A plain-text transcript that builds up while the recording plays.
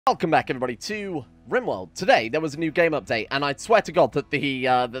Welcome back, everybody, to Rimworld. Today, there was a new game update, and I swear to God that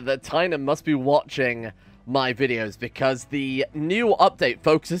the Tynan must be watching my videos, because the new update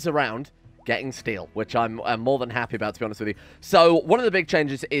focuses around getting steel, which I'm more than happy about, to be honest with you. So, one of the big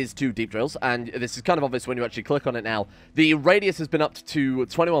changes is to deep drills, and this is kind of obvious when you actually click on it now. The radius has been upped to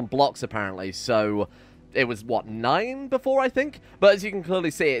 21 blocks, apparently, so it was, what, 9 before, I think? But as you can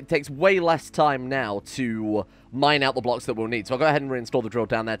clearly see, it takes way less time now to mine out the blocks that we'll need. So I'll go ahead and reinstall the drill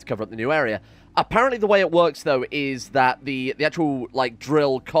down there to cover up the new area. Apparently the way it works, though, is that the actual, like,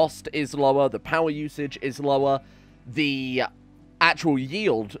 drill cost is lower, the power usage is lower, the actual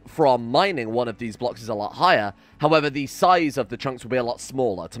yield from mining one of these blocks is a lot higher. However, the size of the chunks will be a lot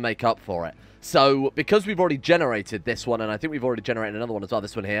smaller to make up for it. So, because we've already generated this one, and I think we've already generated another one as well,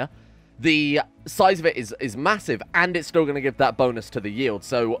 this one here, the size of it is massive, and it's still going to give that bonus to the yield.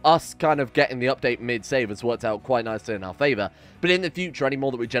 So us kind of getting the update mid-save has worked out quite nicely in our favor. But in the future, any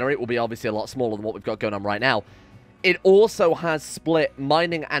more that we generate will be obviously a lot smaller than what we've got going on right now. It also has split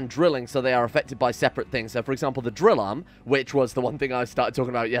mining and drilling, so they are affected by separate things. So, for example, the drill arm, which was the one thing I started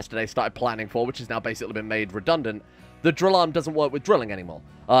talking about yesterday, started planning for, which has now basically been made redundant. The drill arm doesn't work with drilling anymore.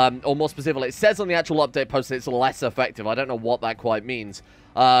 Or more specifically, it says on the actual update post that it's less effective. I don't know what that quite means.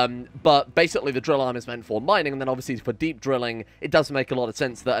 But basically, the drill arm is meant for mining, and then obviously for deep drilling, it does make a lot of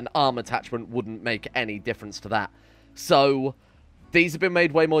sense that an arm attachment wouldn't make any difference to that. So these have been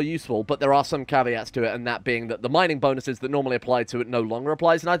made way more useful, but there are some caveats to it, and that being that the mining bonuses that normally apply to it no longer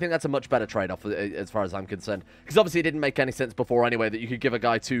applies, and I think that's a much better trade-off as far as I'm concerned. Because obviously it didn't make any sense before anyway that you could give a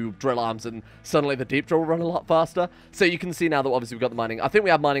guy 2 drill arms and suddenly the deep drill will run a lot faster. So you can see now that obviously we've got the mining. I think we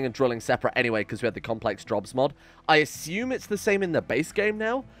have mining and drilling separate anyway because we had the complex jobs mod. I assume it's the same in the base game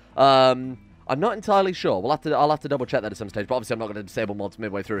now. I'm not entirely sure. I'll have to double check that at some stage, but obviously I'm not going to disable mods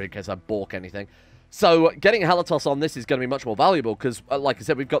midway through in case I balk anything. So, getting Helitos on this is going to be much more valuable because, like I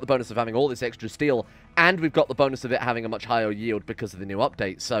said, we've got the bonus of having all this extra steel, and we've got the bonus of it having a much higher yield because of the new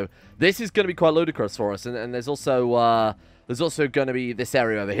update. So, this is going to be quite ludicrous for us, and there's also going to be this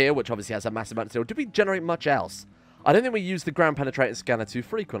area over here, which obviously has a massive amount of steel. Did we generate much else? I don't think we used the ground penetrating scanner too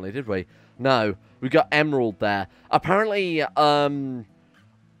frequently, did we? No. We got emerald there. Apparently,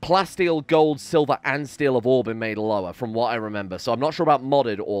 plasteel, gold, silver, and steel have all been made lower, from what I remember. So I'm not sure about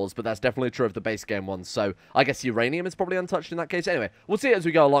modded ores, but that's definitely true of the base game ones. So I guess uranium is probably untouched in that case. Anyway, we'll see it as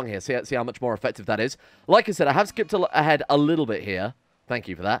we go along here, see how much more effective that is. Like I said, I have skipped ahead a little bit here. Thank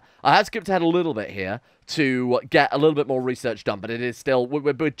you for that. I have skipped ahead a little bit here to get a little bit more research done, but it is still,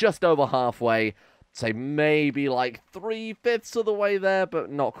 we're just over halfway. Say maybe like 3/5 of the way there,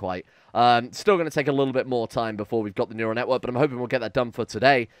 but not quite. Still going to take a little bit more time before we've got the neural network, but I'm hoping we'll get that done for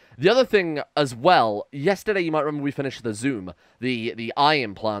today. The other thing as well, yesterday you might remember we finished the Zoom, the eye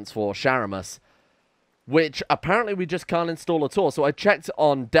implants for Sharamus, which apparently we just can't install at all. So I checked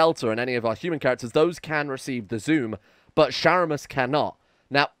on Delta and any of our human characters, those can receive the Zoom, but Sharamus cannot.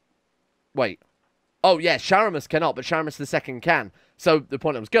 Now, wait. Oh, yeah, Sharamus cannot, but Sharamus the second can. So the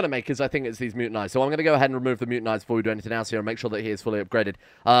point I was going to make is I think it's these mutant eyes. So I'm going to go ahead and remove the mutant eyes before we do anything else here and make sure that he is fully upgraded.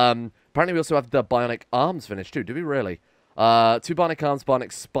 Apparently we also have the bionic arms finished too. Do we really? 2 bionic arms,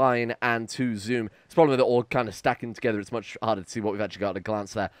 bionic spine, and 2 zoom. It's probably they're all kind of stacking together. It's much harder to see what we've actually got at a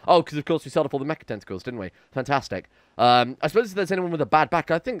glance there. Oh, because of course we sold off all the mecha tentacles, didn't we? Fantastic. I suppose if there's anyone with a bad back,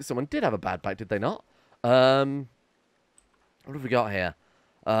 I think someone did have a bad back, did they not? What have we got here?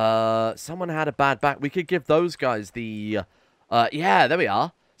 Someone had a bad back. We could give those guys the, yeah, there we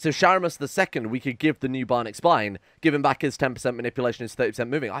are. So Sharamus the second, we could give the new bionic spine, give him back his 10% manipulation, his 30%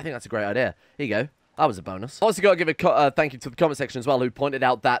 moving. I think that's a great idea. Here you go. That was a bonus. Also got to give a thank you to the comment section as well, who pointed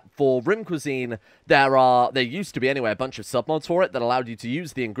out that for Rim Cuisine, there used to be anyway a bunch of submods for it that allowed you to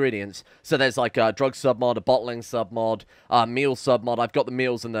use the ingredients. So there's like a drug submod, a bottling submod, meal submod. I've got the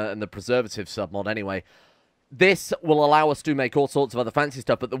meals and the preservative submod anyway. This will allow us to make all sorts of other fancy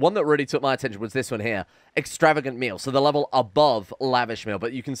stuff, but the one that really took my attention was this one here, Extravagant Meal. So the level above Lavish Meal,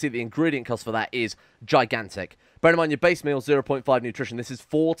 but you can see the ingredient cost for that is gigantic. Bear in mind, your base meal, 0.5 nutrition. This is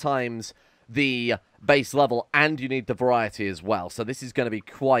 4 times the base level, and you need the variety as well. So this is going to be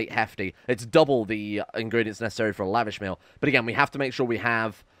quite hefty. It's double the ingredients necessary for a Lavish Meal. But again, we have to make sure we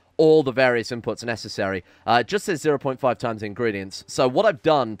have all the various inputs necessary. It just says 0.5 times the ingredients. So what I've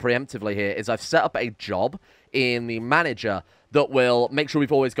done preemptively here is I've set up a job in the manager that will make sure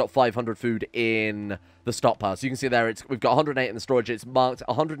we've always got 500 food in the stockpile. So you can see there, we've got 108 in the storage. It's marked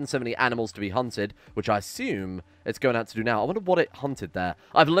 170 animals to be hunted, which I assume it's going out to do now. I wonder what it hunted there.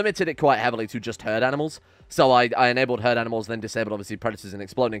 I've limited it quite heavily to just herd animals. So I enabled herd animals, then disabled, obviously, predators and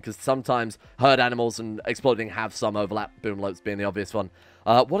exploding, because sometimes herd animals and exploding have some overlap, boom loads being the obvious one.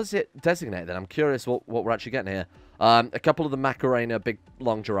 What is it designated then? I'm curious what we're actually getting here. A couple of the Macarena big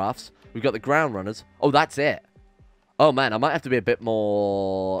long giraffes. We've got the ground runners. Oh, that's it. Oh, man, I might have to be a bit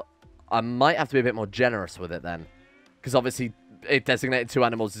more... generous with it then. Because obviously, it designated 2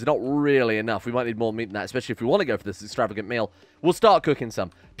 animals is not really enough. We might need more meat than that, especially if we want to go for this extravagant meal. We'll start cooking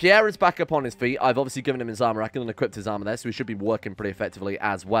some. Pierre is back up on his feet. I've obviously given him his armor. I can equip his armor there, so he should be working pretty effectively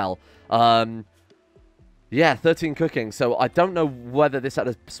as well. Yeah, 13 cooking. So I don't know whether this had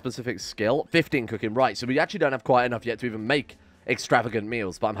a specific skill. 15 cooking, right. So we actually don't have quite enough yet to even make extravagant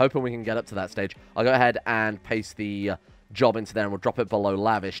meals, but I'm hoping we can get up to that stage. I'll go ahead and paste the job into there, and we'll drop it below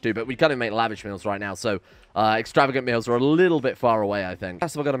lavish too, but we can't even make lavish meals right now, so extravagant meals are a little bit far away, I think.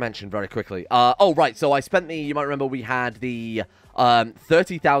 That's what I've got to mention very quickly. Oh, right, so I spent the, you might remember we had the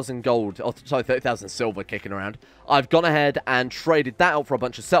 30,000 gold, or sorry, 30,000 silver kicking around. I've gone ahead and traded that out for a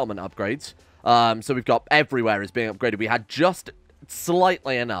bunch of settlement upgrades. So we've got everywhere is being upgraded. We had just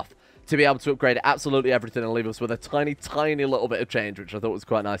slightly enough to be able to upgrade absolutely everything and leave us with a tiny, tiny little bit of change, which I thought was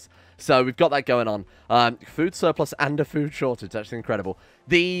quite nice. So we've got that going on. Food surplus and a food shortage. Actually incredible.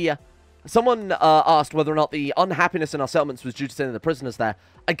 Someone asked whether or not the unhappiness in our settlements was due to sending the prisoners there.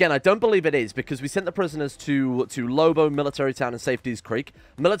 Again, I don't believe it is, because we sent the prisoners to Lobo, Military Town, and Safety's Creek.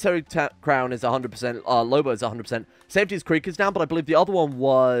 Military Crown is 100%, Lobo is 100%. Safety's Creek is down, but I believe the other one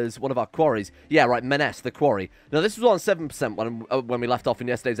was one of our quarries. Yeah, right, Menace, the quarry. Now, this was on 7% when we left off in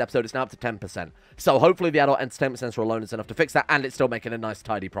yesterday's episode. It's now up to 10%. So, hopefully, the Adult Entertainment Center alone is enough to fix that, and it's still making a nice,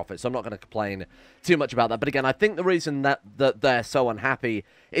 tidy profit. So, I'm not going to complain too much about that. But again, I think the reason that they're so unhappy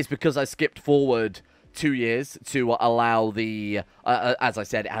is because I skipped forward 2 years to allow the, as I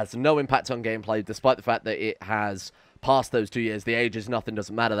said, it has no impact on gameplay, despite the fact that it has passed those 2 years. The age is nothing,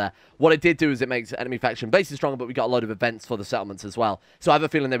 doesn't matter there. What it did do is it makes enemy faction bases stronger, but we got a load of events for the settlements as well. So I have a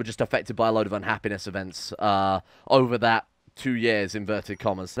feeling they were just affected by a load of unhappiness events over that 2 years, inverted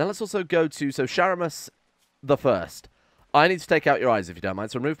commas. Now let's also go to, so Sharamus the First. I need to take out your eyes, if you don't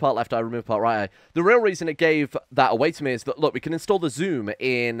mind. So remove part left eye, remove part right eye. The real reason it gave that away to me is that, look, we can install the zoom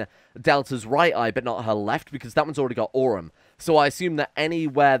in Delta's right eye, but not her left, because that one's already got Aurum. So I assume that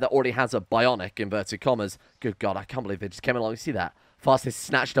anywhere that already has a bionic, inverted commas, good God, I can't believe they just came along. You see that? Fast, they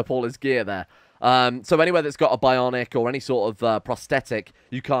snatched up all his gear there. So anywhere that's got a bionic or any sort of prosthetic,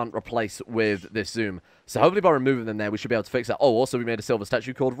 you can't replace with this zoom. So hopefully by removing them there, we should be able to fix that. Oh, also we made a silver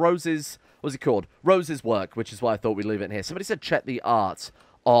statue called Rose's... What's it called? Rose's Work, which is why I thought we'd leave it in here. Somebody said check the art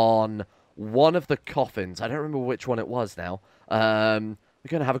on one of the coffins. I don't remember which one it was now. We're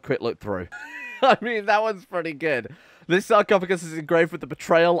going to have a quick look through. I mean, that one's pretty good. This sarcophagus is engraved with the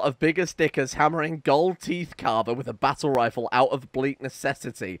betrayal of Bigger Stickers hammering gold teeth carver with a battle rifle out of bleak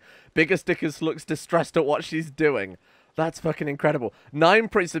necessity. Bigger Stickers looks distressed at what she's doing. That's fucking incredible. 9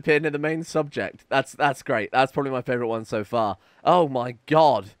 priests appeared in the main subject. That's great. That's probably my favorite one so far. Oh my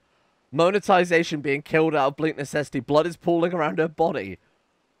God. Monetization being killed out of bleak necessity. Blood is pooling around her body.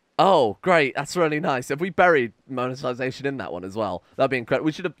 Oh, great. That's really nice. Have we buried monetization in that one as well? That'd be incredible.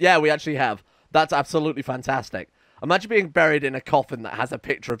 We should have... Yeah, we actually have. That's absolutely fantastic. Imagine being buried in a coffin that has a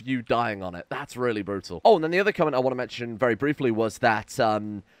picture of you dying on it. That's really brutal. Oh, and then the other comment I want to mention very briefly was that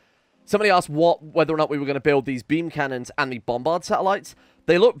somebody asked whether or not we were going to build these beam cannons and the bombard satellites.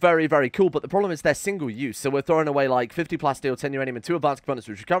 They look very, very cool, but the problem is they're single use. So we're throwing away like 50 plasteel, 10 uranium, and 2 advanced components,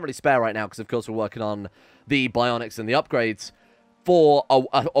 which we can't really spare right now because, of course, we're working on the Bionics and the upgrades for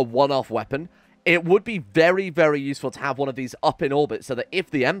a one-off weapon. It would be very, very useful to have one of these up in orbit so that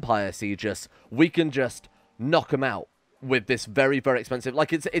if the Empire siege us, we can just knock them out with this very, very expensive...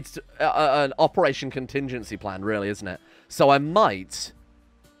 Like, it's an operation contingency plan, really, isn't it? So I might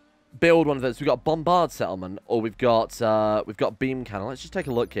build one of those. We've got bombard settlement, or we've got beam cannon. Let's just take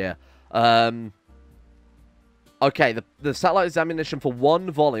a look here. Okay, the satellite's ammunition for 1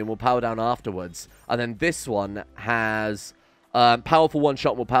 volume will power down afterwards, and then this one has powerful 1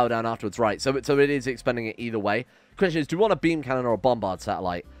 shot will power down afterwards. Right, so it is expending it either way. Question is, do you want a beam cannon or a bombard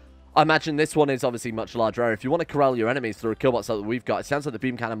satellite? I imagine this one is obviously much larger area. If you want to corral your enemies through a killbot that we've got, it sounds like the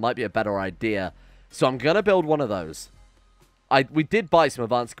beam cannon might be a better idea. So I'm going to build one of those. We did buy some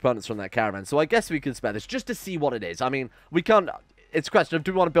advanced components from that caravan, so I guess we could spare this just to see what it is. I mean, we can't... It's a question of,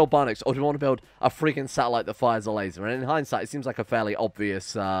 do we want to build Bionics, or do we want to build a freaking satellite that fires a laser? And in hindsight, it seems like a fairly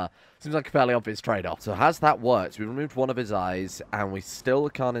obvious... trade-off. So has that worked? We removed one of his eyes, and we still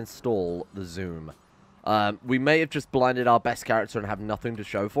can't install the zoom. We may have just blinded our best character and have nothing to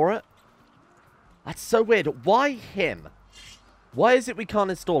show for it. That's so weird. Why him? Why is it we can't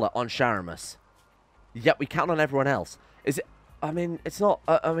install it on Sharamus, yet we can on everyone else? Is it... I mean, it's not...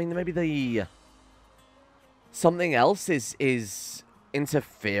 I mean, maybe the... Something else is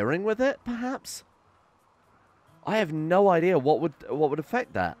interfering with it, perhaps? I have no idea what would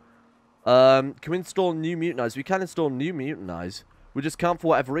affect that. Can we install new mutinize? We can install new mutinize. We just can't, for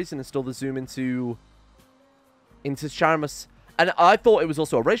whatever reason, install the zoom into Sharamus. And I thought it was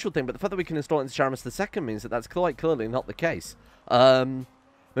also a racial thing, but the fact that we can install it into Sharamus II means that that's quite clearly not the case. Maybe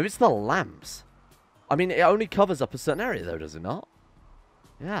it's the lamps. I mean, it only covers up a certain area, though, does it not?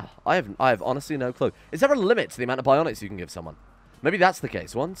 Yeah, I have honestly no clue. Is there a limit to the amount of bionics you can give someone? Maybe that's the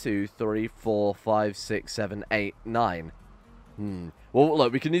case. 1, 2, 3, 4, 5, 6, 7, 8, 9. Well,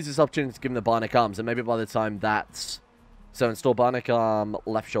 look, we can use this opportunity to give them the bionic arms, and maybe by the time that's... So install bionic arm,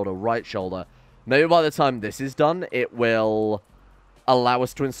 left shoulder, right shoulder. Maybe by the time this is done, it will allow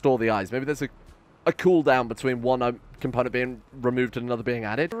us to install the eyes. Maybe there's a cooldown between one component being removed and another being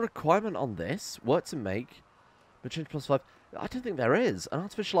added. A requirement on this? Work to make. But change +5. I don't think there is. An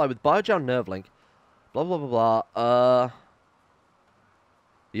artificial eye with biogel nerve link. Blah, blah, blah, blah.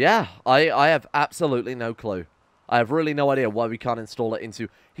 Yeah, I have absolutely no clue. I have really no idea why we can't install it into...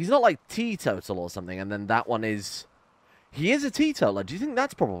 He's not like teetotal or something, and then that one is... He is a teetotaler. Do you think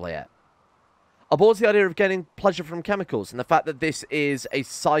that's probably it? Aboards the idea of getting pleasure from chemicals, and the fact that this is a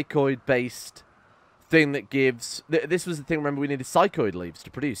psychoid-based thing that gives... This was the thing, remember, we needed psychoid leaves to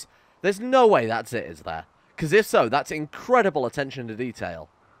produce. There's no way that's it, is there? Because if so, that's incredible attention to detail.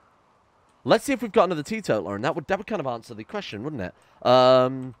 Let's see if we've got another teetotaler, and that would kind of answer the question, wouldn't it?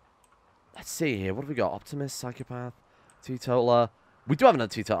 Let's see here. What have we got? Optimist, Psychopath, Teetotaler. We do have another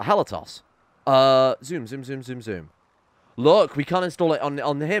Teetotaler. Halatos. Zoom. Look, we can't install it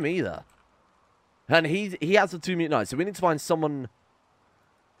on him either. And he has the 2 mutant eyes, so we need to find someone...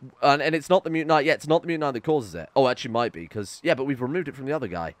 And it's not the mutant eye. Yeah, it's not the mutant eye that causes it. Oh, actually might be, because... Yeah, but we've removed it from the other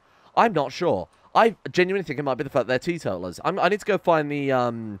guy. I'm not sure. I genuinely think it might be the fact that they're teetotalers. I need to go find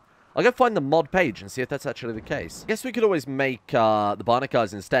the... I'll go find the mod page and see if that's actually the case. I guess we could always make the bionic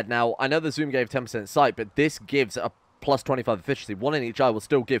eyes instead. Now, I know the zoom gave 10% sight, but this gives a plus 25 efficiency. One in each eye will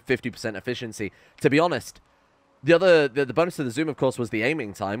still give 50% efficiency. To be honest, the bonus to the zoom, of course, was the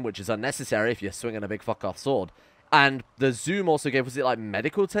aiming time, which is unnecessary if you're swinging a big fuck-off sword. And the zoom also gave, was it like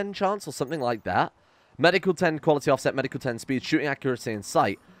medical 10 chance or something like that? Medical 10 quality offset, medical 10 speed, shooting accuracy, and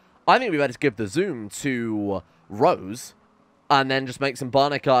sight. I think we better give the zoom to Rose... And then just make some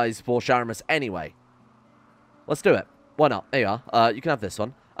bionic eyes for Sharamus anyway. Let's do it. Why not? There you are. You can have this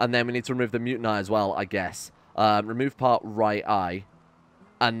one. And then we need to remove the mutant eye as well, I guess. Remove part right eye.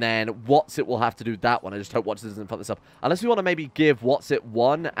 And then What's-It will have to do that one. I just hope What's-It doesn't fuck this up. Unless we want to maybe give What's-It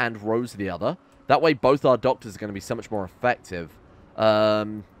one and Rose the other. That way both our doctors are going to be so much more effective. Or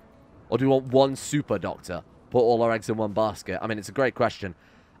do we want one super doctor? Put all our eggs in one basket? I mean, it's a great question.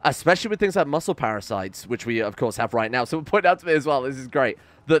 Especially with things like muscle parasites, which we, of course, have right now. So point out to me as well, this is great,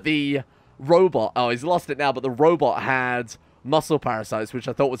 that the robot... Oh, he's lost it now, but the robot had muscle parasites, which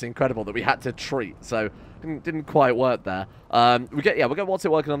I thought was incredible, that we had to treat. So, didn't quite work there. We'll get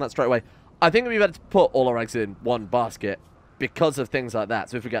What's-It working on that straight away. I think we better put all our eggs in one basket because of things like that.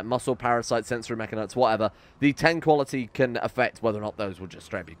 So if we get muscle parasites, sensory mechanics, whatever, the 10 quality can affect whether or not those will just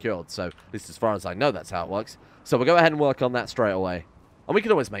straight be cured. So, at least as far as I know, that's how it works. So we'll go ahead and work on that straight away. And we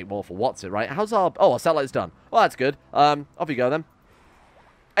can always make more for What's-It, right? How's our... Oh, our satellite's done. Well, that's good. Off you go, then.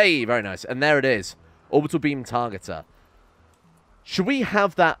 Hey, very nice. And there it is. Orbital Beam Targeter. Should we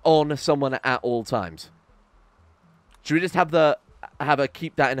have that on someone at all times? Should we just have her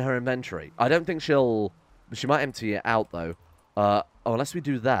keep that in her inventory? I don't think she'll... She might empty it out, though. Oh, unless we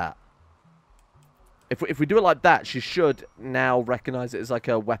do that. If we do it like that, she should now recognize it as like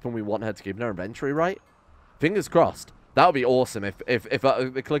a weapon we want her to keep in her inventory, right? Fingers crossed. That would be awesome if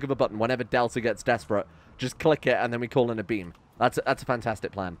the click of a button, whenever Delta gets desperate, just click it and then we call in a beam. That's a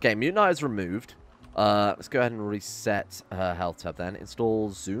fantastic plan. Okay, Mutant Eye is removed. Let's go ahead and reset her health tab then. Install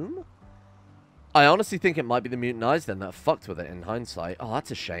Zoom? I honestly think it might be the Mutant Eyes then that fucked with it in hindsight. Oh,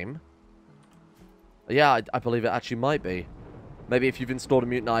 that's a shame. Yeah, I believe it actually might be. Maybe if you've installed a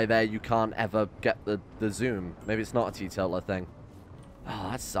Mutant Eye there, you can't ever get the Zoom. Maybe it's not a T-Tailor thing. Oh,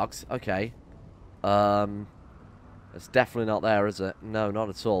 that sucks. Okay. It's definitely not there, is it? No, not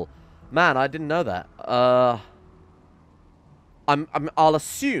at all. Man, I didn't know that. I'll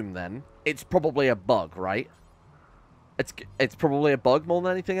assume, then, it's probably a bug, right? It's probably a bug more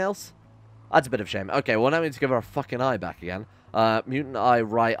than anything else? That's a bit of a shame. Okay, well, now we need to give her a fucking eye back again. Mutant eye,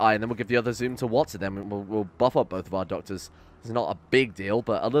 right eye, and then we'll give the other zoom to What's-It, then we'll buff up both of our doctors. It's not a big deal,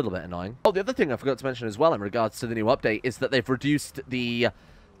 but a little bit annoying. Oh, the other thing I forgot to mention as well in regards to the new update is that they've reduced the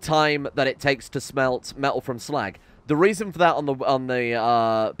time that it takes to smelt metal from slag. The reason for that on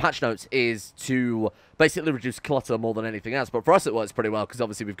the patch notes is to basically reduce clutter more than anything else. But for us, it works pretty well because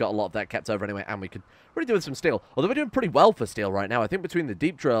obviously we've got a lot of that kept over anyway, and we could really do with some steel. Although we're doing pretty well for steel right now. I think between the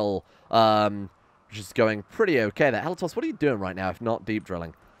deep drill, which is going pretty okay there. Halatos, what are you doing right now if not deep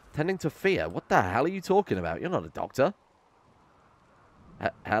drilling? Tending to fear. What the hell are you talking about? You're not a doctor.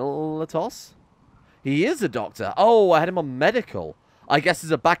 Helatos? He is a doctor. Oh, I had him on medical. I guess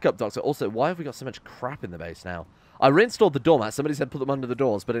he's a backup doctor. Also, why have we got so much crap in the base now? I reinstalled the doormat. Somebody said put them under the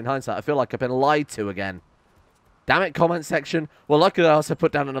doors, but in hindsight, I feel like I've been lied to again. Damn it, comment section. Well, luckily I also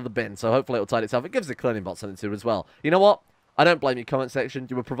put down another bin, so hopefully it'll tide itself. It gives the cleaning bot something to do as well. You know what? I don't blame you, comment section.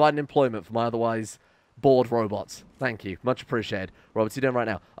 You were providing employment for my otherwise bored robots. Thank you. Much appreciated. Right, what's he doing right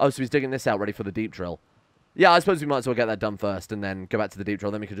now? Oh, so he's digging this out, ready for the deep drill. Yeah, I suppose we might as well get that done first and then go back to the deep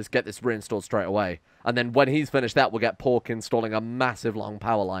drill. Then we could just get this reinstalled straight away. And then when he's finished that, we'll get Pork installing a massive long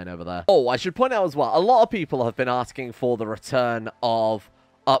power line over there. Oh, I should point out as well, a lot of people have been asking for the return of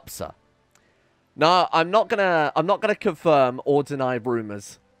Upsa. Now, I'm not gonna confirm or deny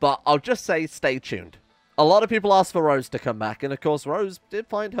rumors, but I'll just say stay tuned. A lot of people asked for Rose to come back, and of course Rose did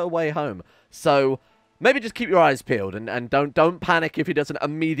find her way home. So maybe just keep your eyes peeled and don't panic if he doesn't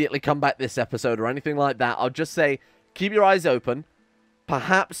immediately come back this episode or anything like that. I'll just say keep your eyes open.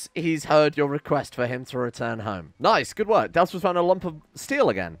 Perhaps he's heard your request for him to return home. Nice, good work. Delta's found a lump of steel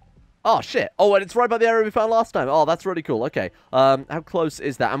again. Oh, shit. Oh, and it's right by the area we found last time. Oh, that's really cool. Okay. How close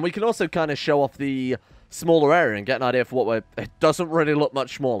is that? And we can also kind of show off the smaller area and get an idea for what we're... It doesn't really look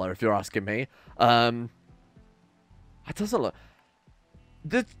much smaller, if you're asking me. It doesn't look...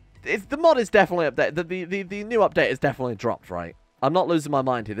 The mod is definitely updated. The new update is definitely dropped, right? I'm not losing my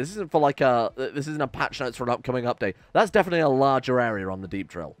mind here. This isn't for like a... This isn't a patch notes for an upcoming update. That's definitely a larger area on the deep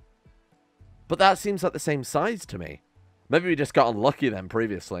drill. But that seems like the same size to me. Maybe we just got unlucky then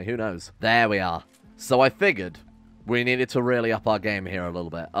previously. Who knows? There we are. So I figured we needed to really up our game here a little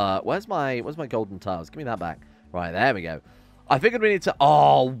bit. Where's my golden tiles? Give me that back. Right, there we go. I figured we need to...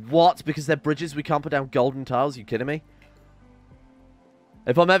 Oh, what? Because they're bridges, we can't put down golden tiles? Are you kidding me?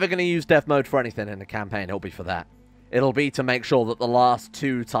 If I'm ever going to use death mode for anything in the campaign, it'll be for that. It'll be to make sure that the last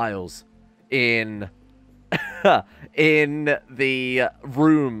 2 tiles in... in the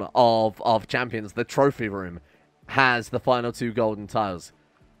room of champions, the trophy room, has the final 2 golden tiles.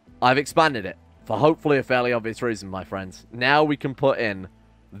 I've expanded it for hopefully a fairly obvious reason, my friends. Now we can put in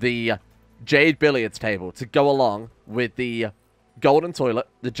the jade billiards table to go along with the golden toilet,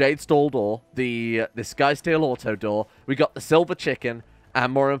 the jade stall door, the sky steel auto door. We got the silver chicken,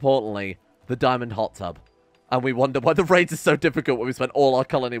 and more importantly, the diamond hot tub. And we wonder why the raids are so difficult when we spent all our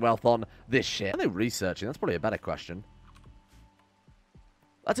colony wealth on this shit. Are they researching? That's probably a better question.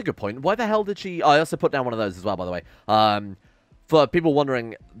 That's a good point. Why the hell did she... I also put down one of those as well, by the way. For people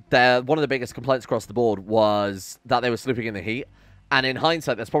wondering, one of the biggest complaints across the board was that they were sleeping in the heat. And in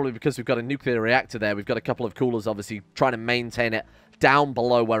hindsight, that's probably because we've got a nuclear reactor there. We've got a couple of coolers, obviously, trying to maintain it down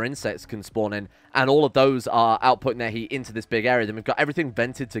below where insects can spawn in. And all of those are outputting their heat into this big area. Then we've got everything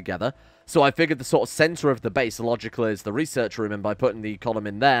vented together. So I figured the sort of center of the base, logically, is the research room. And by putting the column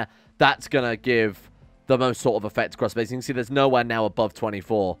in there, that's going to give the most sort of effect across space. You can see there's nowhere now above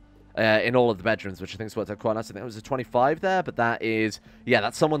 24 in all of the bedrooms, which I think is worked out quite nice. I think it was a 25 there, but that is... Yeah,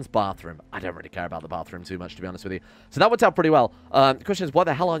 that's someone's bathroom. I don't really care about the bathroom too much, to be honest with you. So that worked out pretty well. The question is, why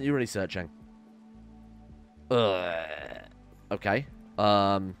the hell aren't you researching? Okay.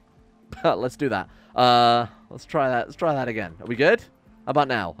 Let's do that. Let's try that. Let's try that again. Are we good? How about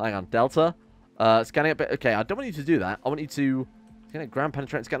now? Hang on. Delta. Scanning a bit. Okay, I don't want you to do that. I want you to... Scan a ground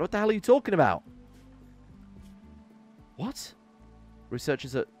penetrating scan. What the hell are you talking about? What? Research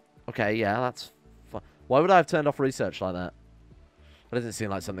is at... Okay, yeah, that's fine. Why would I have turned off research like that? That doesn't seem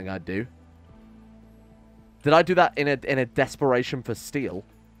like something I'd do. Did I do that in a desperation for steel?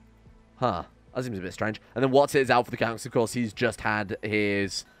 Huh. That seems a bit strange. And then Watts is out for the count, of course, he's just had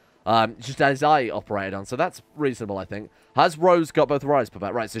his... just had his eye operated on, so that's reasonable, I think. Has Rose got both her eyes put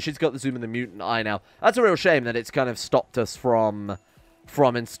back? Right, so she's got the zoom and the mutant eye now. That's a real shame that it's kind of stopped us from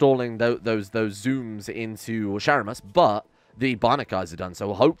installing those zooms into Sharamus, but the Bionic eyes are done,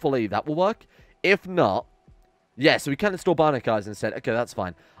 so hopefully that will work. If not, yeah, so we can install Bionic eyes instead. Okay, that's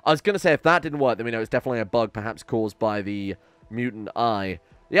fine. I was going to say, if that didn't work, then we know it's definitely a bug, perhaps caused by the mutant eye.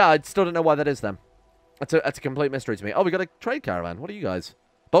 Yeah, I still don't know why that is, then. That's a complete mystery to me. Oh, we got a trade caravan. What are you guys?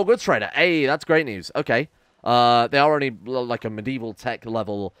 Bulk goods trader. Hey, that's great news. Okay. They are only like a medieval tech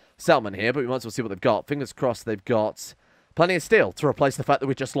level settlement here, but we might as well see what they've got. Fingers crossed they've got plenty of steel to replace the fact that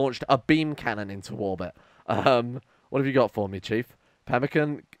we just launched a beam cannon into orbit. What have you got for me, Chief?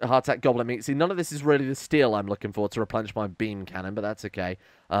 Pemmican, hardtack, goblin meat. See, none of this is really the steel I'm looking for to replenish my beam cannon, but that's okay.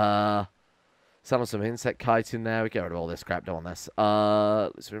 Some insect kite in there. We get rid of all this crap. Don't want this.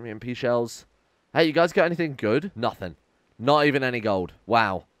 Let's MP shells. Hey, you guys got anything good? Nothing. Not even any gold.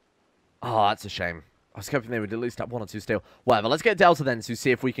 Wow. Oh, that's a shame. I was hoping they would at least have 1 or 2 steel. Whatever. Let's get Delta then to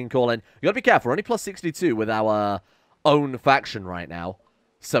see if we can call in. You gotta be careful. We're only plus 62 with our own faction right now.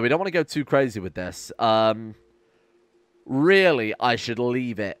 So we don't want to go too crazy with this. Really, I should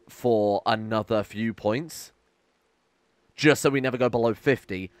leave it for another few points. Just so we never go below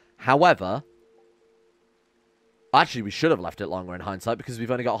 50. However, actually, we should have left it longer in hindsight because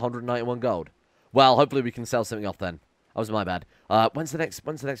we've only got 191 gold. Well, hopefully we can sell something off then. That was my bad. When's the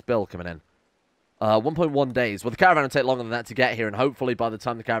next bill coming in? 1.1 days. Well, the caravan will take longer than that to get here, and hopefully by the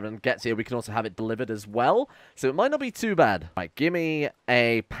time the caravan gets here, we can also have it delivered as well. So it might not be too bad. Right, give me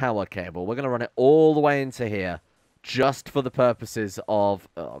a power cable. We're going to run it all the way into here, just for the purposes of...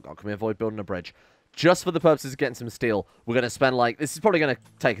 Oh, God, can we avoid building a bridge? Just for the purposes of getting some steel, we're going to spend, like... This is probably going to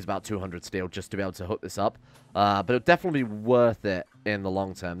take us about 200 steel just to be able to hook this up. But it'll definitely be worth it in the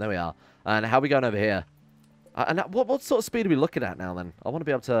long term. There we are. And how are we going over here? And what sort of speed are we looking at now, then? I want to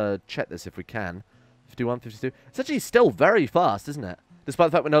be able to check this if we can. 51, 52. It's actually still very fast, isn't it? Despite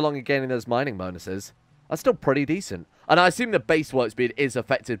the fact we're no longer gaining those mining bonuses. That's still pretty decent. And I assume the base work speed is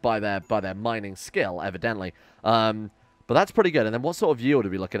affected by their mining skill, evidently. But that's pretty good. And then what sort of yield are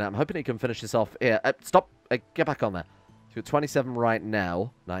we looking at? I'm hoping he can finish this off here. Stop. Get back on there. So we're 27 right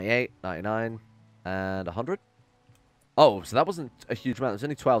now. 98, 99, and 100. Oh, so that wasn't a huge amount. It was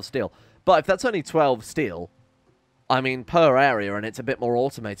only 12 steel. But if that's only 12 steel... I mean, per area, and it's a bit more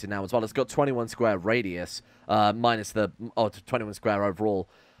automated now as well. It's got 21 square radius, minus the... Oh, 21 square overall.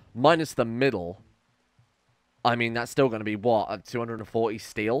 Minus the middle. I mean, that's still going to be, what, 240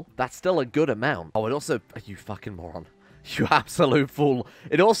 steel? That's still a good amount. Oh, it also... You fucking moron. You absolute fool.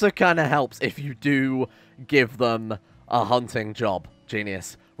 It also kind of helps if you do give them a hunting job.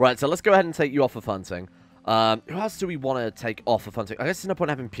 Genius. Right, so let's go ahead and take you off of hunting. Who else do we want to take off of hunting? I guess there's no point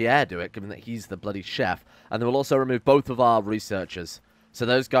having Pierre do it, given that he's the bloody chef. And then we'll also remove both of our researchers. So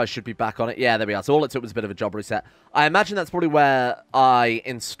those guys should be back on it. Yeah, there we are. So all it took was a bit of a job reset. I imagine that's probably where I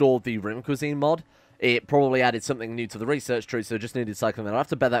installed the Rim Cuisine mod. It probably added something new to the research tree, so it just needed cycling that. I'll have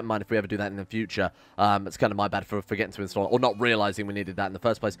to bear that in mind if we ever do that in the future. It's kind of my bad for forgetting to install it, or not realizing we needed that in the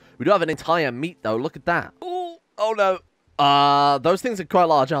first place. We do have an entire meat, though. Look at that. Ooh, oh, no. Those things are quite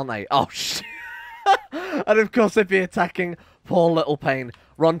large, aren't they? Oh, shit. And of course they'd be attacking poor little Pain.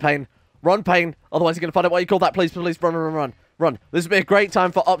 Run, Pain. Run, Pain. Otherwise you're going to find out why you call that. Please, please, run, run, run, run. This would be a great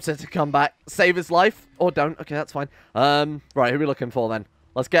time for Opsa to come back. Save his life. Or don't. Okay, that's fine. Right, who are we looking for then?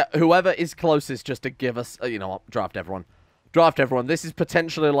 Let's get whoever is closest just to give us... you know what? Draft everyone. Draft everyone. This is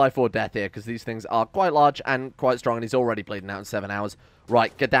potentially life or death here, because these things are quite large and quite strong, and he's already bleeding out in 7 hours.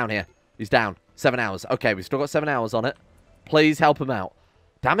 Right, get down here. He's down. 7 hours. Okay, we've still got 7 hours on it. Please help him out.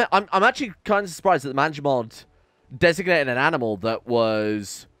 Damn it, I'm actually kind of surprised that the manager mod designated an animal that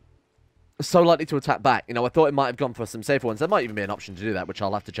was so likely to attack back. You know, I thought it might have gone for some safer ones. There might even be an option to do that, which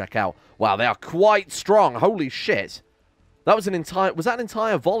I'll have to check out. Wow, they are quite strong. Holy shit. That was an entire... Was that an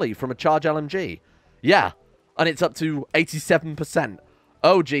entire volley from a charge LMG? Yeah. And it's up to 87%.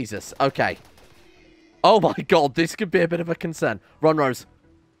 Oh, Jesus. Okay. Oh, my God. This could be a bit of a concern. Run, Rose.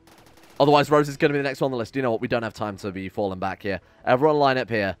 Otherwise, Rose is going to be the next one on the list. You know what? We don't have time to be falling back here. Everyone line up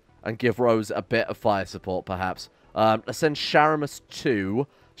here and give Rose a bit of fire support, perhaps. Let's send Sharamus 2.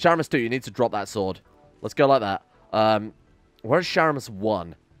 Sharamus 2, you need to drop that sword. Let's go like that. Where's Sharamus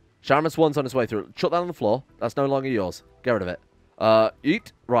 1? Sharamus 1's on his way through. Chuck that on the floor. That's no longer yours. Get rid of it.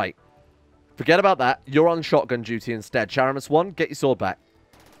 Eat. Right. Forget about that. You're on shotgun duty instead. Sharamus 1, get your sword back.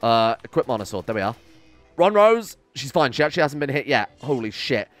 Equip monosword. There we are. Run, Rose. She's fine. She actually hasn't been hit yet. Holy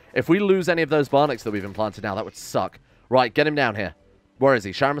shit. If we lose any of those Bionics that we've implanted now, that would suck. Right, get him down here. Where is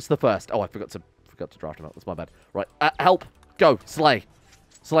he? Sharamus the first. Oh, I forgot to draft him out. That's my bad. Right, help. Go. Slay.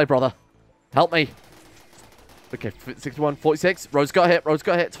 Slay, brother. Help me. Okay, 61, 46. Rose got hit. Rose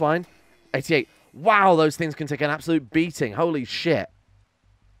got hit. It's fine. 88. Wow, those things can take an absolute beating. Holy shit.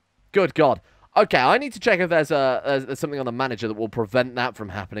 Good God. Okay, I need to check if there's something on the manager that will prevent that from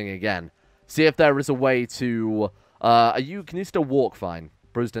happening again. See if there is a way to... can you still walk fine?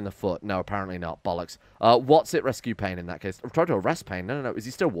 Bruised in the foot. No, apparently not. Bollocks. What's it? Rescue Pain in that case. I'm trying to arrest Pain. No. Is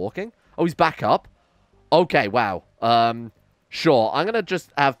he still walking? Oh, he's back up. Okay, wow. Sure. I'm going to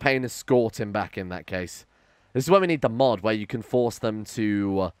just have Pain escort him back in that case. This is where we need the mod where you can force them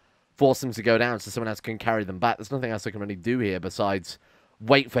to go down so someone else can carry them back. There's nothing else I can really do here besides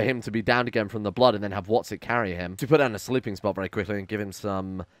wait for him to be down again from the blood and then have What's It carry him. To put down a sleeping spot very quickly and give him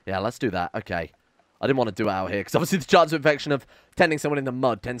some... Yeah, let's do that. Okay. I didn't want to do it out here, because obviously the chance of infection of tending someone in the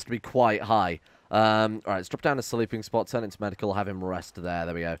mud tends to be quite high. Alright, let's drop down a sleeping spot, turn into medical, have him rest there.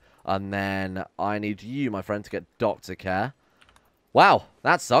 There we go. And then I need you, my friend, to get doctor care. Wow,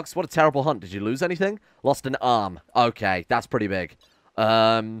 that sucks. What a terrible hunt. Did you lose anything? Lost an arm. Okay, that's pretty big.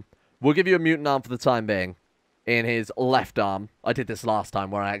 We'll give you a mutant arm for the time being. In his left arm. I did this last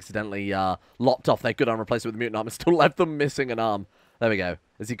time where I accidentally lopped off their good arm, replaced it with a mutant arm, and still left them missing an arm. There we go.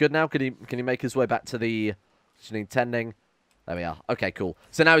 Is he good now? Can he make his way back to the tending? There we are. Okay, cool.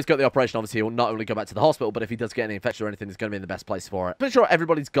 So now he's got the operation. Obviously, he'll not only go back to the hospital, but if he does get any infection or anything, he's going to be in the best place for it. Pretty sure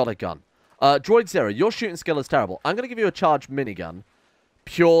everybody's got a gun. Droid Zero, your shooting skill is terrible. I'm going to give you a charged minigun,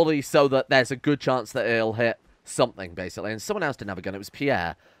 purely so that there's a good chance that it'll hit something, basically. And someone else didn't have a gun. It was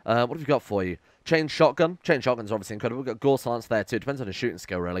Pierre. What have we got for you? Chain shotgun. Chain shotgun's obviously incredible. We've got Gore Silence there, too. Depends on his shooting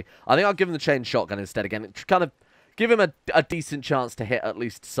skill, really. I think I'll give him the chain shotgun instead again. Kind of give him a decent chance to hit at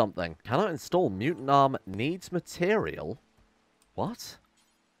least something. Cannot install mutant arm. Needs material. What?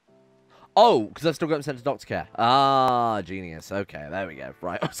 Oh, because I've still got him sent to doctor care. Ah, genius. Okay, there we go.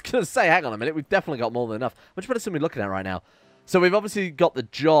 Right, I was going to say, hang on a minute. We've definitely got more than enough. Which medicine are we looking at right now? So we've obviously got the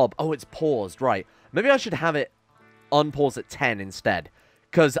job. Oh, it's paused. Right. Maybe I should have it unpause at 10 instead.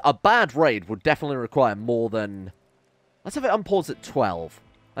 Because a bad raid would definitely require more than... Let's have it unpause at 12.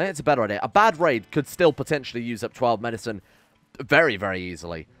 I think it's a better idea. A bad raid could still potentially use up 12 medicine very, very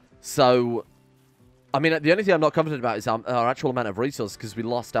easily. So... I mean, the only thing I'm not confident about is our actual amount of resources, because we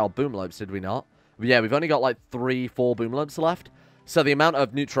lost our boom lobes, did we not? But yeah, we've only got like 3-4 boom lobes left. So the amount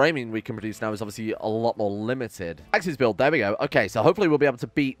of nutramium we can produce now is obviously a lot more limited. Jaxe's build, there we go. Okay, so hopefully we'll be able to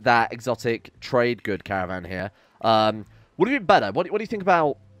beat that exotic trade good caravan here. Would it be better? What do you think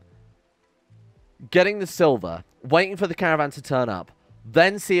about getting the silver, waiting for the caravan to turn up,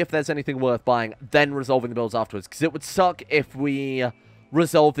 then see if there's anything worth buying, then resolving the builds afterwards? Because it would suck if we...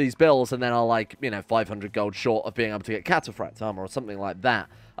 resolve these bills and then are like, 500 gold short of being able to get cataphract armor or something like that.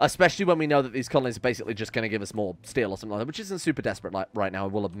 Especially when we know that these colonies are basically just going to give us more steel or something like that, which isn't super desperate like right now, I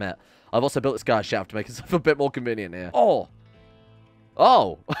will admit. I've also built this guy's shaft to make it a bit more convenient here. Oh!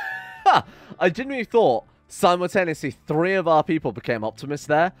 I genuinely thought simultaneously 3 of our people became optimists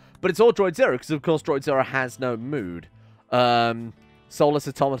there, but it's all Droid Zero, because of course Droid Zero has no mood. Soulless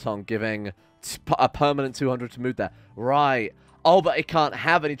Automaton giving a permanent 200 to mood there. Right. Oh, but it can't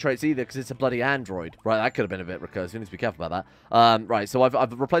have any traits either because it's a bloody android. Right, that could have been a bit recursive. You need to be careful about that. Right, so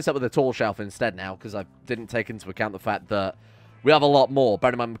I've replaced that with a tall shelf instead now because I didn't take into account the fact that we have a lot more.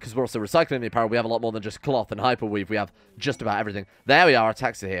 Bear in mind, because we're also recycling the apparel, we have a lot more than just cloth and hyperweave. We have just about everything. There we are, our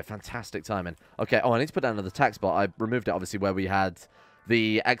tax here. Fantastic timing. Okay, oh, I need to put down another tax spot. I removed it, obviously, where we had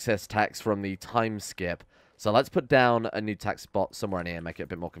the excess tax from the time skip. So let's put down a new tax spot somewhere in here and make it a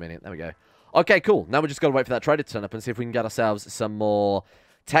bit more convenient. There we go. Okay, cool. Now we just got to wait for that trader to turn up and see if we can get ourselves some more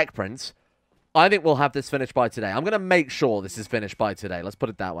tech prints. I think we'll have this finished by today. I'm going to make sure this is finished by today. Let's put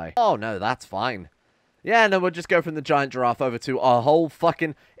it that way. Oh, no, that's fine. Yeah, no, we'll just go from the giant giraffe over to our whole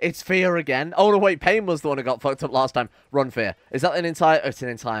fucking... It's Fear again. Oh, no, wait, Pain was the one who got fucked up last time. Run, Fear. Is that an entire... Oh, it's an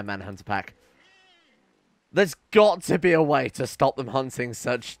entire Manhunter pack. There's got to be a way to stop them hunting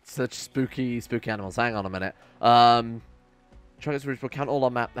such spooky animals. Hang on a minute. Targets will count all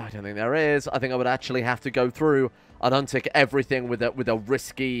on map. I don't think there is. I think I would actually have to go through and untick everything with a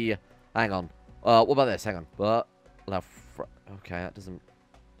risky... Hang on. What about this? Hang on. Okay, that doesn't...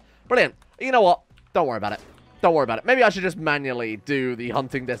 Brilliant. You know what? Don't worry about it. Don't worry about it. Maybe I should just manually do the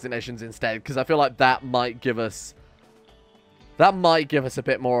hunting destinations instead, because I feel like that might give us... That might give us a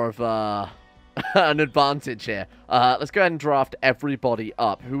bit more of an advantage here. Let's go ahead and draft everybody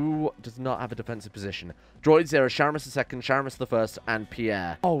up. Who does not have a defensive position? Droid Zero, Sharamus the second, Sharamus the first, and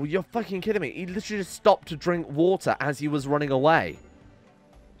Pierre. Oh, you're fucking kidding me. He literally just stopped to drink water as he was running away.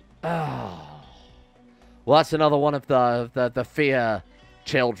 Oh. Well, that's another one of the Fear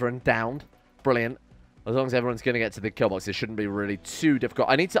children downed. Brilliant. As long as everyone's going to get to the kill box, it shouldn't be really too difficult.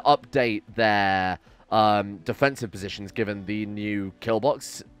 I need to update their defensive positions given the new kill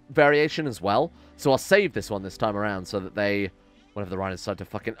box variation as well. So I'll save this one this time around so that they... Whenever the rhinos decide to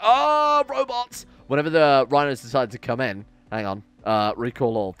fucking... Oh, robots! Whenever the rhinos decide to come in... Hang on.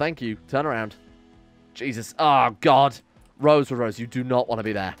 Recall all. Thank you. Turn around. Jesus. Oh, God. Rose, you do not want to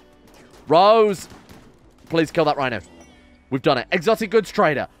be there. Rose! Please kill that rhino. We've done it. Exotic goods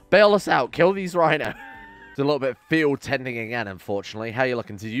trader. Bail us out. Kill these rhinos. It's a little bit field tending again, unfortunately. How are you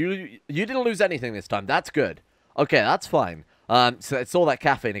looking? You didn't lose anything this time. That's good. Okay, that's fine. So it's all that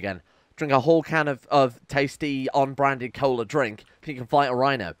caffeine again. Drink a whole can of tasty, unbranded cola drink. You can fight a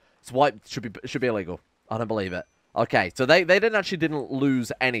rhino. It's white. Should be illegal. I don't believe it. Okay, so they didn't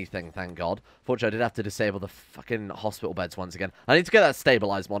lose anything, thank God. Fortunately, I did have to disable the fucking hospital beds once again. I need to get that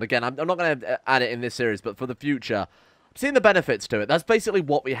stabilized mod again. I'm not going to add it in this series, but for the future, I'm seeing the benefits to it. That's basically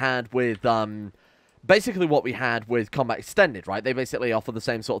what we had with Combat Extended, right? They basically offer the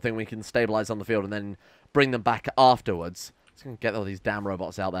same sort of thing. We can stabilize on the field and then bring them back afterwards. Just gonna get all these damn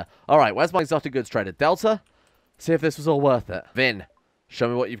robots out there. All right, where's my exotic goods trader? Delta. See if this was all worth it. Vin, show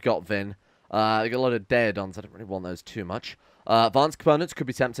me what you've got, Vin. They got a lot of Deodons. I don't really want those too much. Advanced components could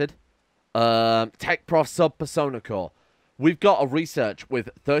be tempted. Tech Prof Sub Persona Core. We've got a research with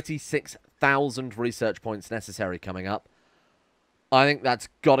 36,000 research points necessary coming up. I think that's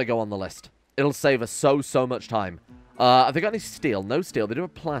got to go on the list. It'll save us so much time. Have they got any steel? No steel. They do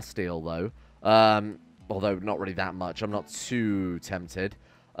have plasteel, though. Although not really that much. I'm not too tempted.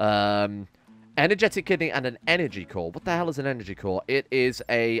 Energetic kidney and an energy core. What the hell is an energy core? It is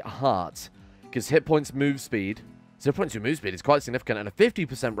a heart. Because hit points move speed. 0.2 move speed is quite significant. And a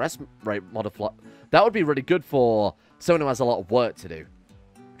 50% rest rate modifier. That would be really good for someone who has a lot of work to do.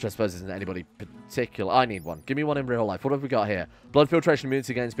 Which I suppose isn't anybody particular. I need one. Give me one in real life. What have we got here? Blood filtration,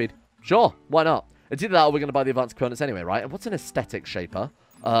 immunity gain speed. Sure, why not? It's either that or we're going to buy the advanced components anyway, right? And what's an aesthetic shaper?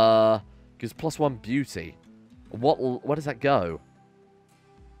 Gives +1 beauty. Where does that go?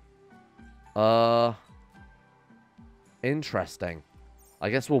 Interesting. I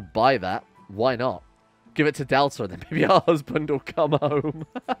guess we'll buy that. Why not? Give it to Delta and then maybe our husband will come home.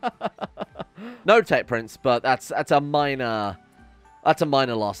 No tech prints, but that's a minor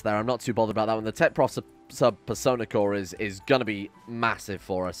loss there. I'm not too bothered about that one. The Tech Prof sub Persona Core is going to be massive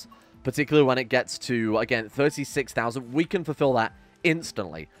for us. Particularly when it gets to, again, 36,000. We can fulfill that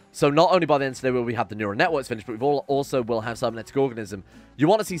instantly. So not only by the end of today will we have the neural networks finished, but we also will have cybernetic organism. You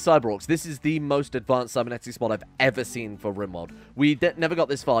want to see cyborgs. This is the most advanced cybernetics mod I've ever seen for Rimworld. We never got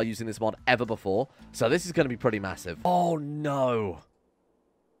this far using this mod ever before. So this is going to be pretty massive. Oh, no.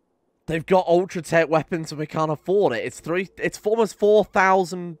 They've got ultra tech weapons and we can't afford it. It's almost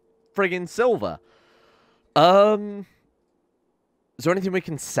 4,000 friggin' silver. Is there anything we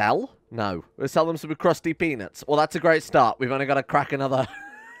can sell? No. We'll sell them some crusty peanuts. Well, that's a great start. We've only got to crack another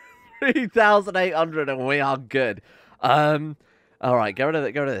 3,800 and we are good. Alright, get rid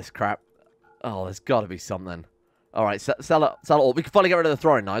of this crap. Oh, there's got to be something. Alright, sell it all. We can finally get rid of the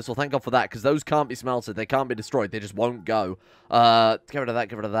throwing knives. Well, thank God for that, because those can't be smelted. They can't be destroyed. They just won't go. Get rid of that,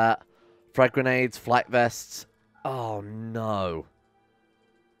 get rid of that. Frag grenades, flak vests. Oh, no.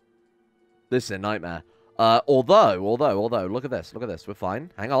 This is a nightmare. Although, look at this. Look at this. We're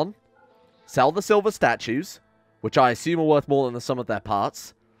fine. Hang on. Sell the silver statues, which I assume are worth more than the sum of their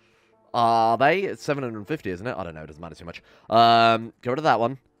parts. Are they? It's 750, isn't it? I don't know. It doesn't matter too much. Get rid of that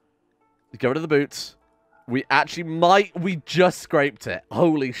one. Get rid of the boots. We actually might... We just scraped it.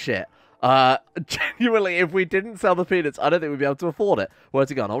 Holy shit. Genuinely, if we didn't sell the peanuts, I don't think we'd be able to afford it.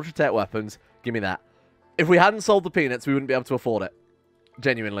 Where's it gone? Ultra tech weapons. Give me that. If we hadn't sold the peanuts, we wouldn't be able to afford it.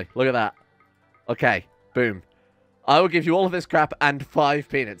 Genuinely. Look at that. Okay. Boom. I will give you all of this crap and 5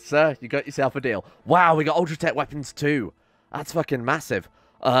 peanuts, sir. You got yourself a deal. Wow, we got ultra tech weapons too. That's fucking massive.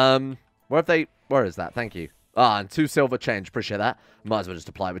 Where is that? Thank you. Ah, and 2 silver change. Appreciate that. Might as well just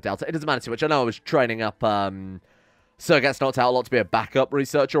apply it with Delta. It doesn't matter too much. I know I was training up, Sarg gets knocked out a lot to be a backup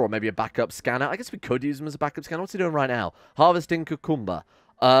researcher or maybe a backup scanner. I guess we could use him as a backup scanner. What's he doing right now? Harvesting cucumber.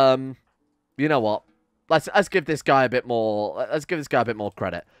 You know what? Let's give this guy a bit more. Let's give this guy a bit more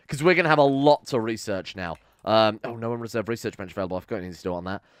credit because we're gonna have a lot to research now. Oh, no one reserved research bench available. I've got anything to do on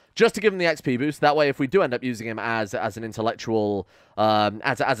that. Just to give him the XP boost. That way, if we do end up using him as an intellectual,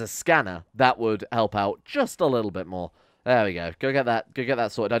 as a scanner, that would help out just a little bit more. There we go. Go get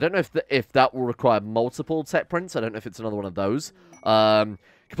that sorted. I don't know if that will require multiple tech prints. I don't know if it's another one of those.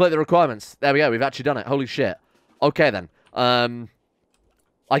 Complete the requirements. There we go. We've actually done it. Holy shit. Okay then.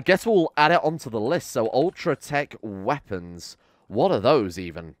 I guess we'll add it onto the list. So, Ultra Tech Weapons. What are those,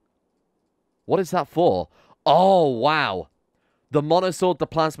 even? What is that for? Oh, wow. The Monosword, the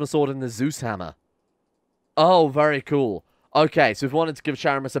Plasma Sword, and the Zeus Hammer. Oh, very cool. Okay, so if we wanted to give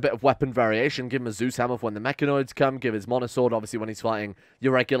Sharamus a bit of weapon variation, give him a Zeus Hammer for when the Mechanoids come, give his Monosword, obviously, when he's fighting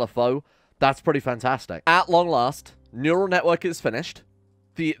your regular foe. That's pretty fantastic. At long last, Neural Network is finished.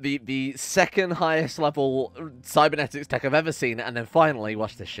 The second highest level cybernetics tech I've ever seen, and then finally,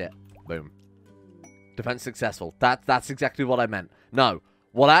 watch this shit. Boom. Defense successful. That's exactly what I meant. No.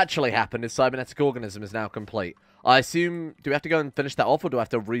 What actually happened is cybernetic organism is now complete. I assume... Do we have to go and finish that off, or do I have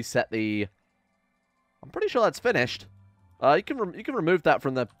to reset the... I'm pretty sure that's finished. You can remove that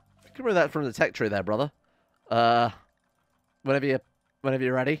from the... You can remove that from the tech tree there, brother. Whenever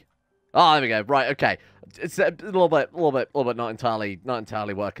you're ready. Oh, there we go. Right, okay. It's a little bit not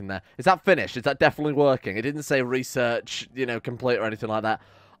entirely working there. Is that finished? Is that definitely working? It didn't say research, you know, complete or anything like that.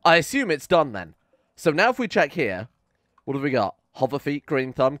 I assume it's done then. So now if we check here, what have we got? Hover feet,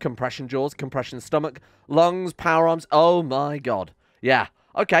 green thumb, compression jaws, compression stomach, lungs, power arms. Oh my god. Yeah.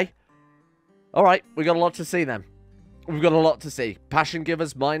 Okay. Alright, we got a lot to see then. We've got a lot to see. Passion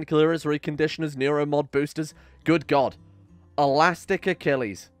givers, mind clearers, reconditioners, neuro mod boosters. Good god. Elastic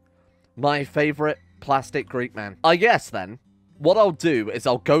Achilles. My favorite plastic Greek man. I guess then, what I'll do is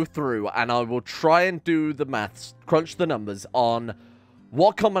I'll go through and I will try and do the maths, crunch the numbers on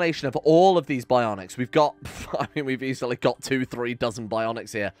What combination of all of these Bionics? We've got, I mean, we've easily got 2-3 dozen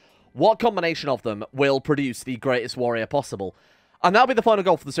Bionics here. What combination of them will produce the greatest warrior possible? And that'll be the final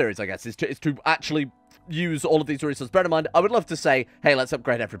goal for the series, I guess, is to actually use all of these resources. Bear in mind, I would love to say, hey, let's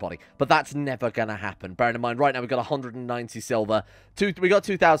upgrade everybody. But that's never going to happen. Bear in mind, right now we've got 190 silver. We got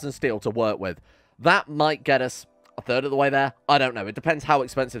 2,000 steel to work with. That might get us a third of the way there. I don't know. It depends how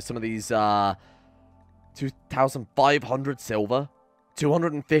expensive some of these 2,500 silver,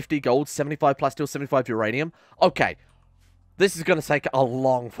 250 gold, 75 plasteel, 75 uranium. Okay. This is going to take a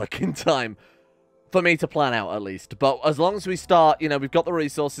long fucking time for me to plan out, at least. But as long as we start, you know, we've got the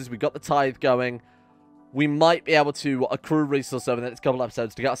resources, we've got the tithe going, we might be able to accrue resources over the next couple of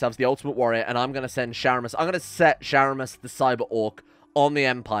episodes to get ourselves the ultimate warrior, and I'm going to send Sharamus. I'm going to set Sharamus, the cyber orc, on the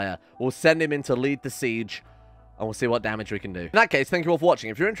Empire. We'll send him in to lead the siege, and we'll see what damage we can do. In that case, thank you all for watching.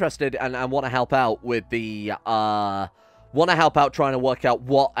 If you're interested and want to help out with the, trying to work out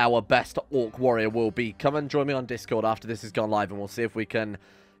what our best orc warrior will be, come and join me on Discord after this has gone live, and we'll see if we can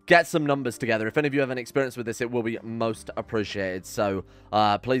get some numbers together. If any of you have any experience with this, it will be most appreciated. So,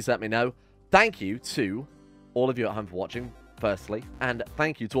 please let me know. Thank you to all of you at home for watching, firstly. And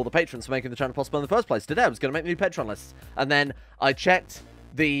thank you to all the patrons for making the channel possible in the first place. Today, I was going to make new Patreon lists. And then I checked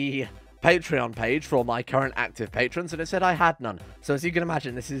the Patreon page for all my current active patrons, and it said I had none. So, as you can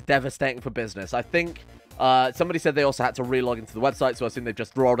imagine, this is devastating for business. I think somebody said they also had to relog into the website, so I assume they've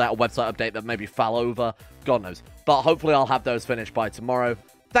just rolled out a website update that maybe fell over. God knows. But hopefully I'll have those finished by tomorrow.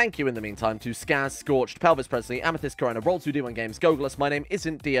 Thank you in the meantime to Skaz, Scorched, Pelvis Presley, Amethyst Corona, Roll2D1 Games, Gogolus, My Name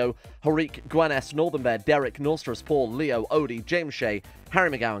Isn't Dio, Harik, Gwen S, Northern Bear, Derek, Norstrus, Paul, Leo, Odie, James Shea, Harry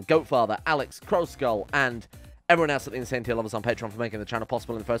McGowan, Goatfather, Alex, Crowskull, and everyone else at the Insane Tier levels on Patreon for making the channel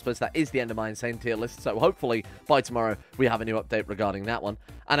possible in the first place. That is the end of my Insane Tier list, so hopefully by tomorrow we have a new update regarding that one.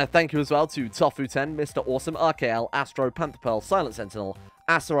 And a thank you as well to Tofu10, Mr. Awesome, RKL, Astro, Panther Pearl, Silent Sentinel,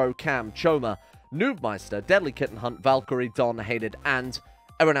 Asaro, Cam, Choma, Noobmeister, Deadly Kitten Hunt, Valkyrie, Don, Hated, and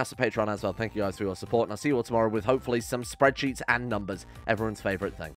everyone else at Patreon as well. Thank you guys for your support, and I'll see you all tomorrow with hopefully some spreadsheets and numbers, everyone's favourite thing.